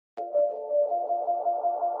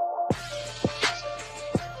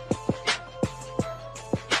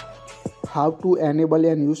How to enable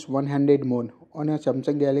and use one-handed mode on your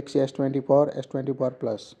Samsung Galaxy S24, S24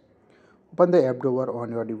 Plus. Open the app drawer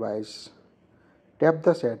on your device. Tap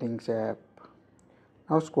the Settings app.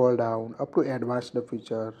 Now scroll down up to Advanced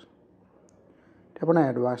Features. Tap on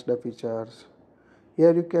Advanced Features.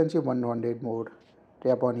 Here you can see one-handed mode.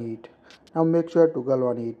 Tap on it. Now make sure to toggle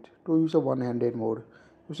on it to use a one-handed mode.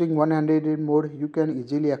 Using one-handed mode, you can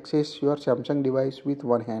easily access your Samsung device with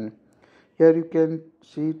one hand. Here you can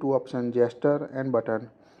see two options, gesture and button.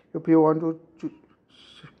 If you want to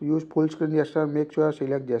use full screen gesture, make sure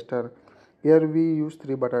select gesture. Here we use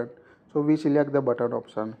three buttons, so we select the button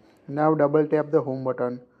option. Now double tap the home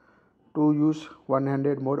button to use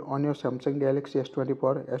one-handed mode on your Samsung Galaxy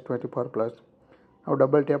S24, S24 Plus. Now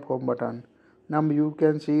double tap home button. Now you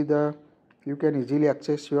can easily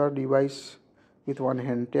access your device with one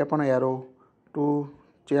hand. Tap on arrow to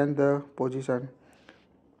change the position.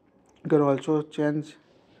 You can also change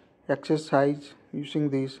access size using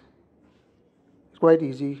this. It's quite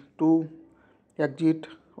easy to exit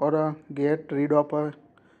or get rid of a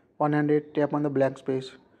one-handed. Tap on the blank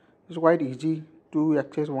space. It's quite easy to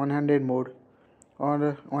access one-handed mode on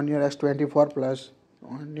your S24 Plus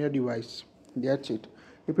on your device. That's it.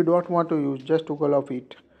 If you don't want to use, just toggle off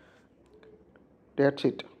it. That's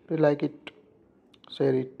it. If you like it,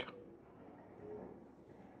 share it.